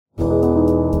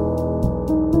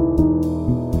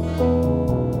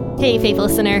Hey, faithful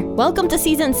listener. Welcome to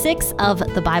Season 6 of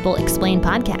the Bible Explained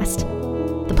podcast,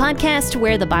 the podcast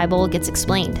where the Bible gets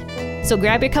explained. So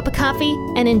grab your cup of coffee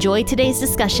and enjoy today's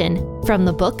discussion from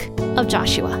the book of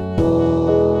Joshua.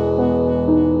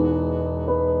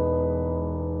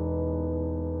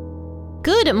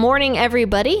 Good morning,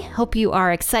 everybody. Hope you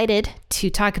are excited to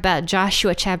talk about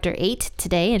Joshua chapter 8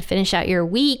 today and finish out your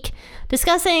week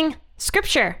discussing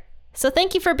Scripture. So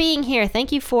thank you for being here.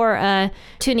 Thank you for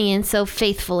tuning in so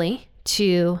faithfully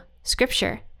to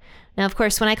Scripture. Now, of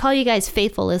course, when I call you guys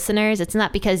faithful listeners, it's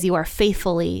not because you are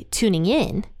faithfully tuning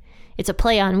in. It's a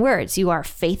play on words. You are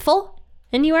faithful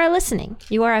and you are listening.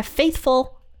 You are a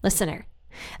faithful listener.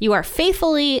 You are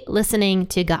faithfully listening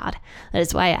to God. That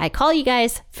is why I call you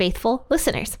guys faithful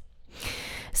listeners.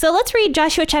 So let's read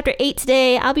Joshua chapter 8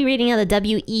 today. I'll be reading out the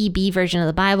W.E.B. version of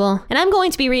the Bible, and I'm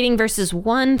going to be reading verses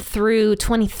 1 through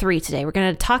 23 today. We're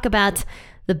going to talk about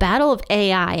the battle of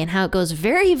Ai and how it goes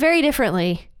very, very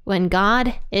differently when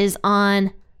God is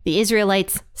on the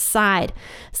Israelites' side.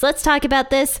 So let's talk about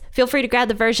this. Feel free to grab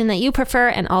the version that you prefer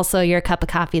and also your cup of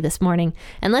coffee this morning,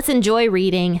 and let's enjoy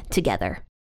reading together.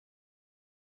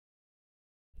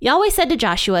 Yahweh said to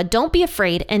Joshua, "Don't be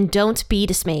afraid and don't be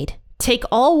dismayed. Take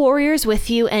all warriors with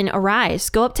you and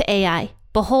arise, go up to Ai.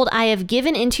 Behold, I have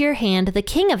given into your hand the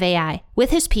king of Ai,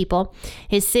 with his people,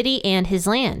 his city, and his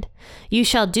land. You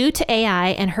shall do to Ai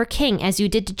and her king as you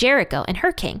did to Jericho and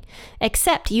her king,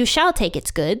 except you shall take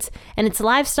its goods and its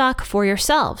livestock for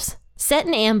yourselves. Set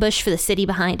an ambush for the city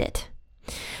behind it."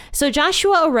 So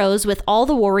Joshua arose with all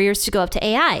the warriors to go up to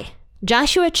Ai.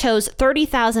 Joshua chose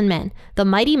 30,000 men, the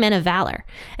mighty men of valor,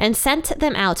 and sent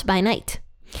them out by night.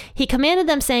 He commanded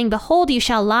them, saying, "Behold, you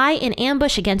shall lie in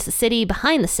ambush against the city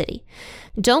behind the city.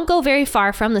 Don't go very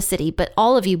far from the city, but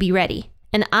all of you be ready.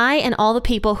 And I and all the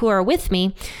people who are with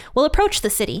me will approach the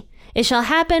city. It shall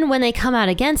happen when they come out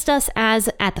against us as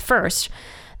at the first,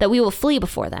 that we will flee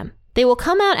before them. They will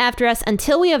come out after us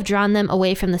until we have drawn them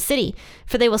away from the city.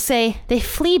 For they will say, 'They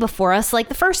flee before us like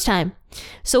the first time.'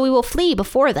 So we will flee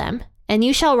before them, and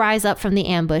you shall rise up from the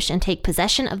ambush and take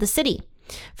possession of the city.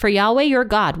 For Yahweh your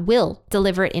God will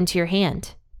deliver it into your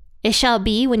hand. It shall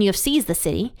be, when you have seized the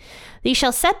city, that you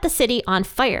shall set the city on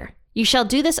fire. You shall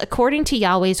do this according to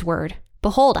Yahweh's word.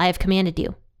 Behold, I have commanded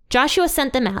you." Joshua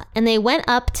sent them out, and they went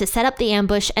up to set up the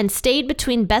ambush and stayed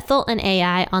between Bethel and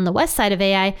Ai on the west side of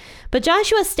Ai, but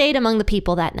Joshua stayed among the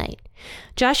people that night.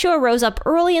 Joshua rose up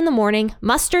early in the morning,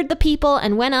 mustered the people,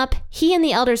 and went up, he and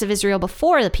the elders of Israel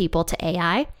before the people, to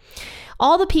Ai.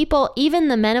 All the people, even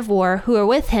the men of war who were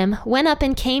with him, went up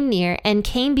and came near and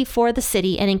came before the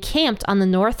city and encamped on the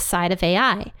north side of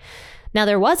Ai. Now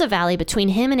there was a valley between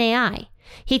him and Ai.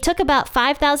 He took about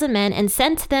 5,000 men and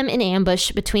sent them in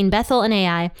ambush between Bethel and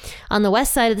Ai on the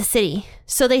west side of the city.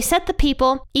 So they set the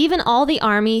people, even all the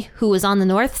army who was on the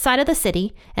north side of the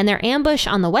city, and their ambush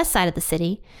on the west side of the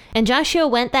city. And Joshua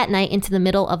went that night into the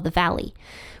middle of the valley.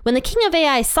 When the king of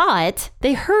Ai saw it,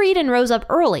 they hurried and rose up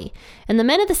early, and the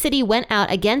men of the city went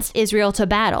out against Israel to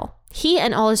battle, he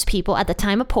and all his people at the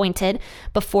time appointed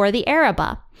before the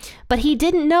Arabah. But he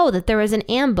didn't know that there was an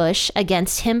ambush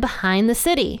against him behind the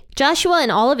city. Joshua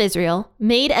and all of Israel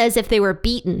made as if they were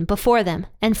beaten before them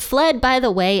and fled by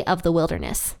the way of the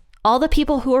wilderness. All the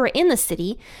people who were in the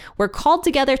city were called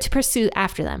together to pursue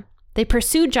after them. They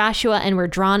pursued Joshua and were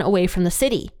drawn away from the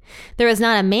city. There was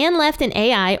not a man left in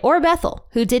Ai or Bethel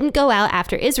who didn't go out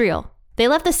after Israel. They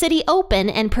left the city open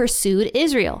and pursued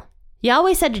Israel.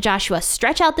 Yahweh said to Joshua,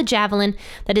 "Stretch out the javelin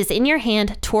that is in your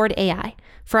hand toward Ai,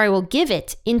 for I will give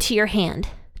it into your hand."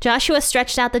 Joshua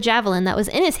stretched out the javelin that was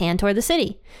in his hand toward the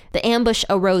city. The ambush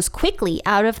arose quickly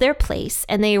out of their place,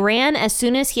 and they ran as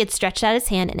soon as he had stretched out his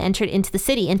hand and entered into the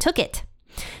city and took it.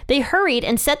 They hurried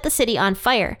and set the city on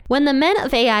fire. When the men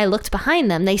of Ai looked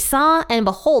behind them, they saw, and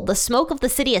behold, the smoke of the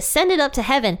city ascended up to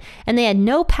heaven, and they had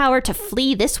no power to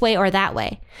flee this way or that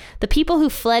way. The people who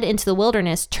fled into the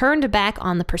wilderness turned back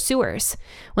on the pursuers.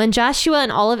 When Joshua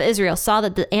and all of Israel saw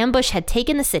that the ambush had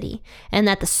taken the city, and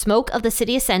that the smoke of the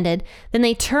city ascended, then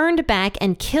they turned back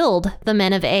and killed the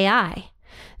men of Ai.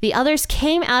 The others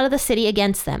came out of the city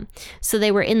against them, so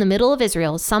they were in the middle of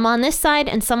Israel, some on this side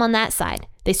and some on that side.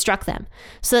 They struck them,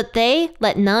 so that they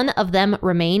let none of them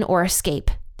remain or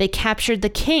escape. They captured the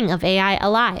king of Ai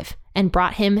alive and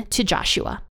brought him to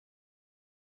Joshua.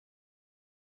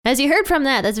 As you heard from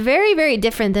that, that's very, very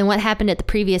different than what happened at the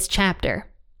previous chapter.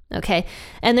 Okay,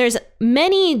 and there's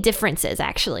many differences,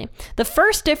 actually. The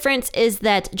first difference is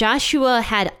that Joshua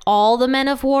had all the men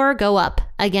of war go up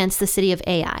against the city of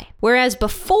Ai, whereas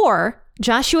before,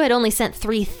 Joshua had only sent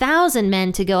 3,000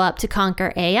 men to go up to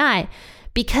conquer Ai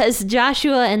because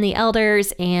Joshua and the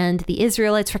elders and the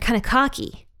Israelites were kind of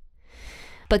cocky.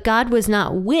 but God was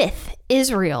not with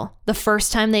Israel the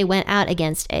first time they went out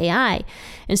against Ai.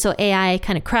 And so Ai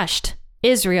kind of crushed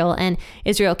Israel, and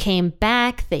Israel came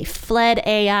back. They fled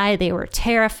Ai. They were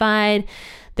terrified.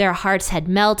 Their hearts had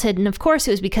melted. And of course,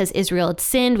 it was because Israel had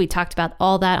sinned. We talked about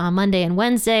all that on Monday and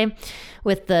Wednesday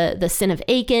with the sin of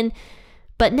Achan.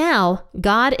 But now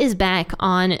God is back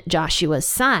on Joshua's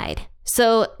side.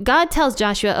 So God tells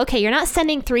Joshua, okay, you're not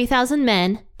sending 3,000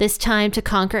 men this time to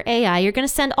conquer Ai. You're going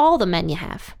to send all the men you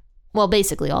have. Well,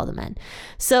 basically all the men.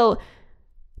 So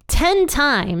 10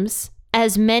 times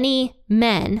as many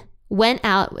men went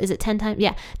out. Is it 10 times?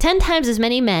 Yeah. 10 times as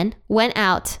many men went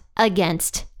out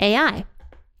against Ai.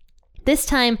 This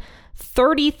time,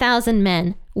 30,000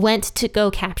 men went to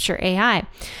go capture Ai,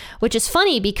 which is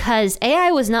funny because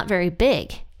Ai was not very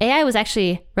big. Ai was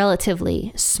actually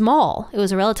relatively small. It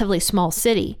was a relatively small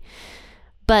city.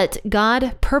 But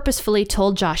God purposefully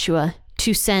told Joshua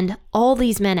to send all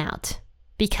these men out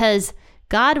because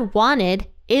God wanted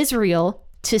Israel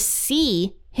to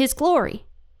see his glory.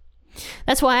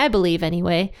 That's why I believe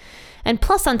anyway. And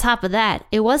plus on top of that,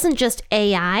 it wasn't just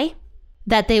Ai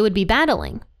that they would be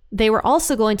battling. They were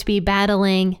also going to be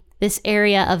battling this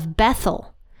area of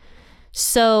Bethel.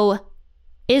 So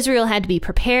Israel had to be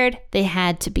prepared. They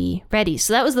had to be ready.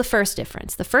 So that was the first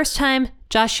difference. The first time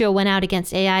Joshua went out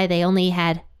against Ai, they only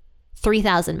had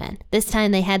 3,000 men. This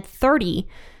time they had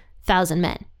 30,000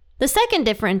 men. The second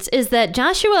difference is that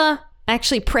Joshua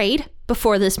actually prayed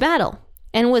before this battle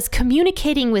and was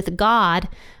communicating with God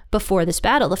before this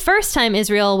battle. The first time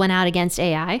Israel went out against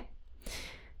Ai,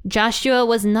 Joshua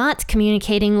was not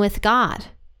communicating with God.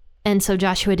 And so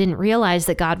Joshua didn't realize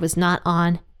that God was not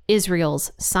on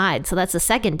Israel's side. So that's the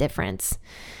second difference.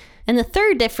 And the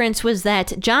third difference was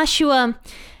that Joshua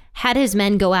had his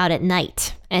men go out at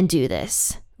night and do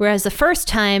this. Whereas the first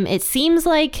time, it seems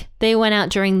like they went out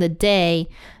during the day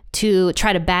to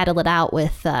try to battle it out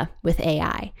with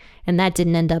Ai. And that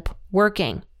didn't end up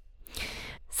working.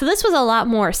 So this was a lot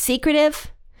more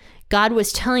secretive. God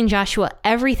was telling Joshua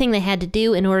everything they had to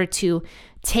do in order to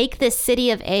take this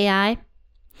city of Ai.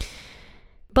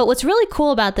 But what's really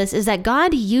cool about this is that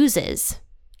God uses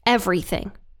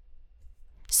everything.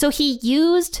 So he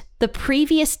used the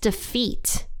previous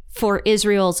defeat for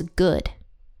Israel's good.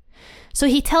 So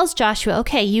he tells Joshua,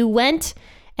 okay, you went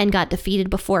and got defeated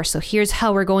before. So here's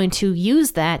how we're going to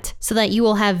use that so that you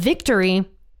will have victory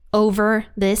over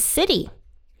this city.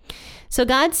 So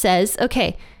God says,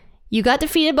 okay, you got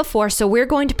defeated before, so we're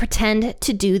going to pretend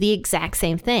to do the exact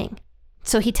same thing.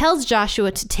 So he tells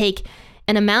Joshua to take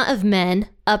an amount of men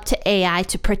up to Ai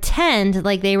to pretend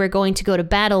like they were going to go to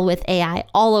battle with Ai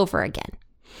all over again.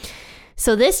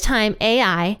 So this time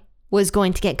Ai was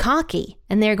going to get cocky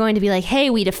and they're going to be like, hey,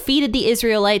 we defeated the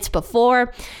Israelites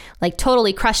before, like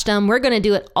totally crushed them. We're going to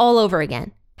do it all over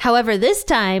again. However, this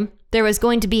time there was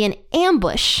going to be an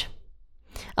ambush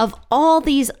of all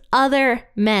these other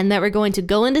men that were going to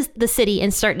go into the city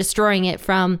and start destroying it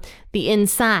from the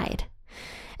inside.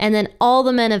 And then all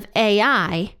the men of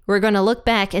Ai were going to look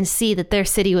back and see that their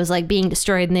city was like being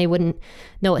destroyed and they wouldn't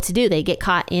know what to do. They get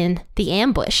caught in the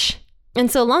ambush. And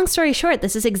so long story short,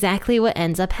 this is exactly what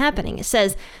ends up happening. It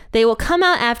says, they will come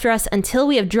out after us until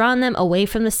we have drawn them away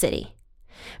from the city.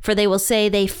 For they will say,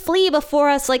 they flee before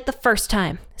us like the first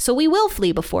time. So we will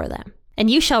flee before them. And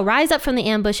you shall rise up from the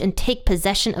ambush and take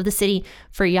possession of the city,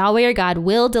 for Yahweh your God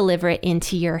will deliver it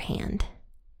into your hand.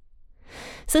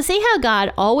 So see how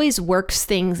God always works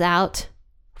things out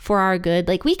for our good?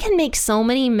 Like we can make so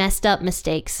many messed up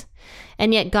mistakes,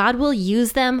 and yet God will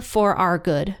use them for our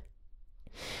good.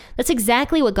 That's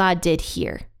exactly what God did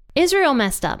here. Israel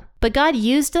messed up, but God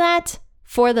used that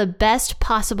for the best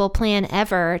possible plan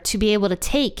ever to be able to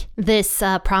take this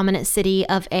prominent city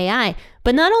of Ai.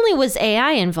 But not only was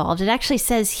Ai involved, it actually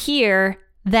says here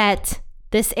that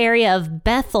this area of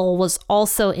Bethel was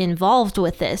also involved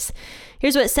with this.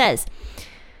 Here's what it says.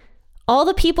 All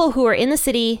the people who were in the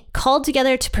city called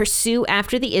together to pursue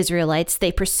after the Israelites.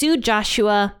 They pursued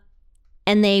Joshua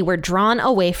and they were drawn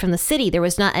away from the city. There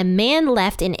was not a man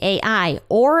left in Ai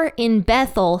or in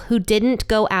Bethel who didn't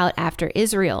go out after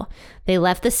Israel. They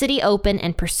left the city open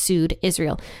and pursued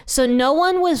Israel. So no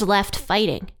one was left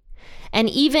fighting. And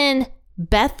even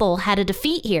Bethel had a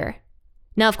defeat here.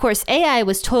 Now, of course, Ai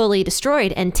was totally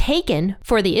destroyed and taken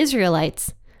for the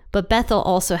Israelites, but Bethel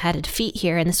also had a defeat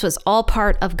here. And this was all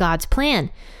part of God's plan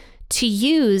to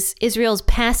use Israel's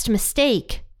past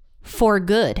mistake for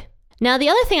good. Now, the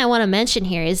other thing I want to mention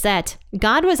here is that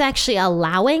God was actually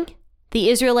allowing the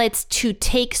Israelites to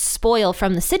take spoil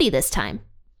from the city this time.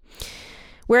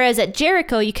 Whereas at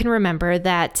Jericho, you can remember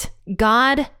that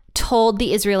God told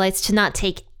the Israelites to not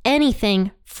take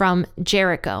anything from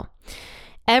Jericho.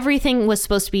 everything was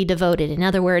supposed to be devoted. In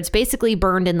other words, basically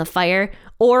burned in the fire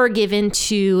or given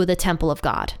to the temple of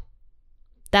God.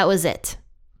 That was it.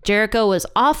 Jericho was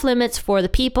off limits for the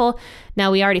people.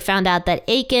 Now, we already found out that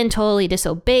Achan totally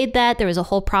disobeyed that. There was a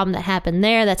whole problem that happened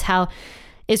there. That's how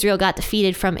Israel got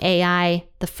defeated from Ai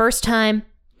the first time.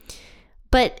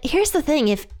 But here's the thing.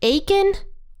 If Achan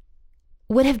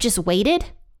would have just waited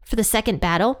for the second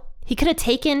battle, he could have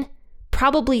taken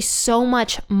probably so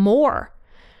much more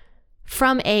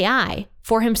from Ai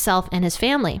for himself and his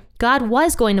family. God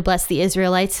was going to bless the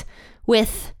Israelites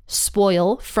with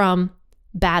spoil from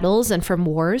battles and from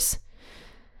wars.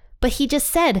 But he just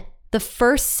said, the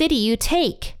first city you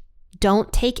take,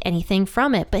 don't take anything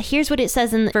from it. But here's what it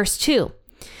says in verse 2.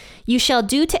 You shall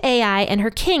do to Ai and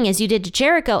her king as you did to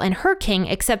Jericho and her king,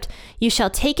 except you shall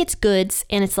take its goods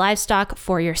and its livestock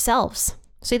for yourselves.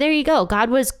 So there you go. God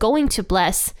was going to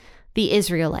bless the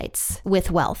Israelites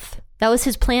with wealth. That was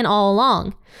his plan all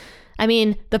along. I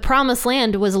mean, the promised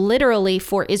land was literally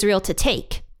for Israel to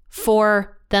take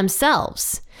for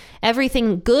themselves.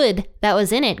 Everything good that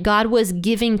was in it, God was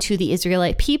giving to the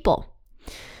Israelite people.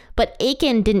 But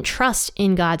Achan didn't trust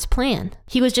in God's plan.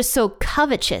 He was just so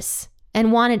covetous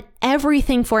and wanted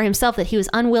everything for himself that he was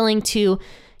unwilling to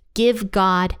give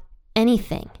God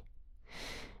anything.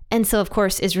 And so, of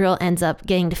course, Israel ends up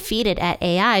getting defeated at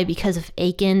Ai because of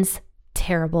Achan's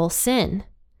terrible sin.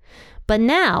 But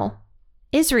now,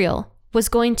 Israel was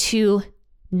going to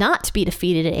not be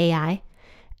defeated at Ai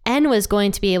and was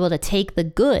going to be able to take the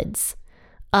goods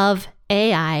of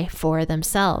Ai for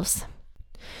themselves.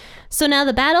 So now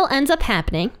the battle ends up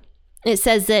happening. It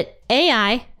says that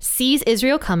Ai sees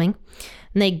Israel coming,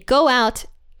 and they go out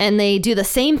and they do the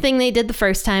same thing they did the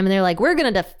first time. And they're like, we're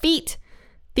going to defeat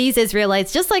these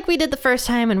Israelites just like we did the first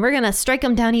time, and we're going to strike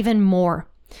them down even more.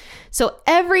 So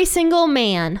every single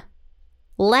man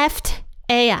left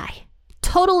Ai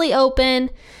totally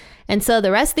open. And so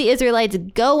the rest of the Israelites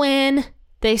go in,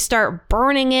 they start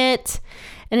burning it.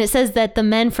 And it says that the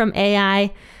men from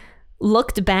Ai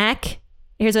looked back.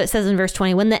 Here's what it says in verse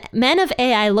 20. When the men of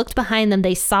Ai looked behind them,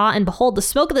 they saw, and behold, the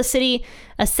smoke of the city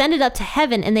ascended up to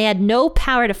heaven, and they had no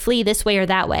power to flee this way or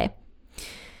that way.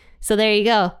 So there you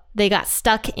go. They got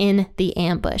stuck in the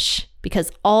ambush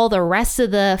because all the rest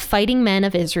of the fighting men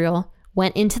of Israel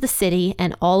went into the city,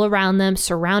 and all around them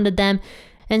surrounded them.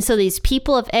 And so these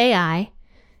people of Ai,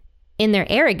 in their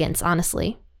arrogance,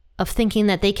 honestly, of thinking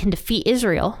that they can defeat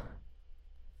Israel,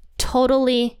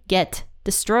 totally get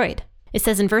destroyed. It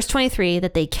says in verse 23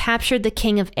 that they captured the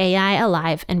king of Ai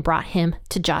alive and brought him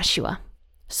to Joshua.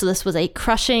 So this was a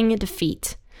crushing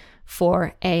defeat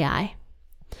for Ai.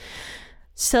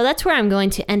 So that's where I'm going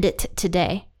to end it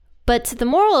today. But the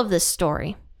moral of this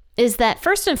story is that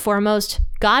first and foremost,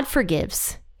 God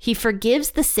forgives. He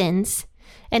forgives the sins,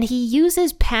 and he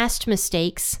uses past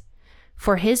mistakes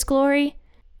for his glory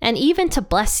and even to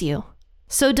bless you.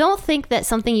 So don't think that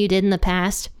something you did in the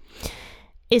past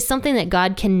is something that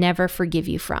God can never forgive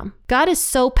you from. God is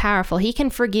so powerful. He can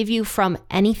forgive you from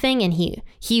anything, and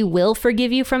he will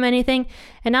forgive you from anything.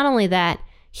 And not only that,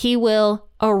 he will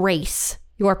erase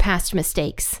your past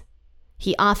mistakes.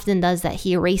 He often does that.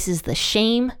 He erases the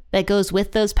shame that goes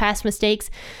with those past mistakes.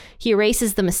 He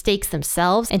erases the mistakes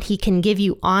themselves, and he can give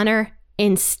you honor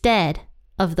instead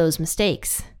of those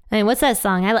mistakes. I mean, what's that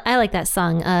song? I like that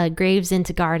song, Graves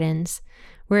into Gardens,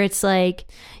 where it's like,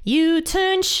 you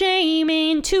turn shame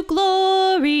into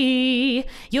glory.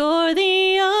 You're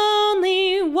the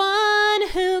only one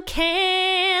who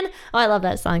can. Oh, I love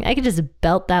that song. I could just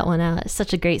belt that one out. It's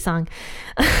such a great song.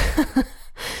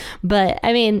 But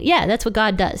I mean, yeah, that's what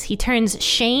God does. He turns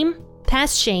shame,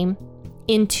 past shame,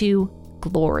 into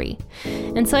glory.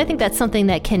 And so I think that's something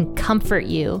that can comfort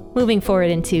you moving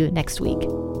forward into next week.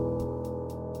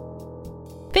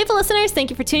 Faithful listeners,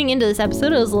 thank you for tuning into this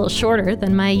episode. It was a little shorter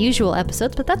than my usual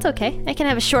episodes, but that's okay. I can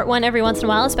have a short one every once in a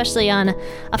while, especially on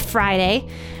a Friday.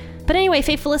 But anyway,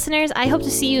 faithful listeners, I hope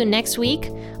to see you next week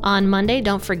on Monday.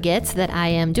 Don't forget that I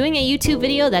am doing a YouTube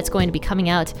video that's going to be coming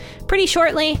out pretty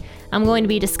shortly. I'm going to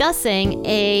be discussing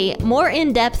a more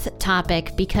in-depth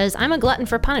topic because I'm a glutton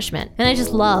for punishment, and I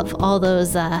just love all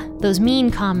those mean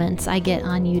comments I get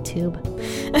on YouTube.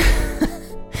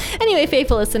 Anyway,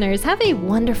 faithful listeners, have a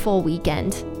wonderful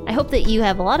weekend. I hope that you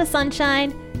have a lot of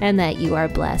sunshine and that you are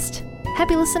blessed.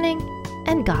 Happy listening,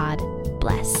 and God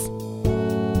bless.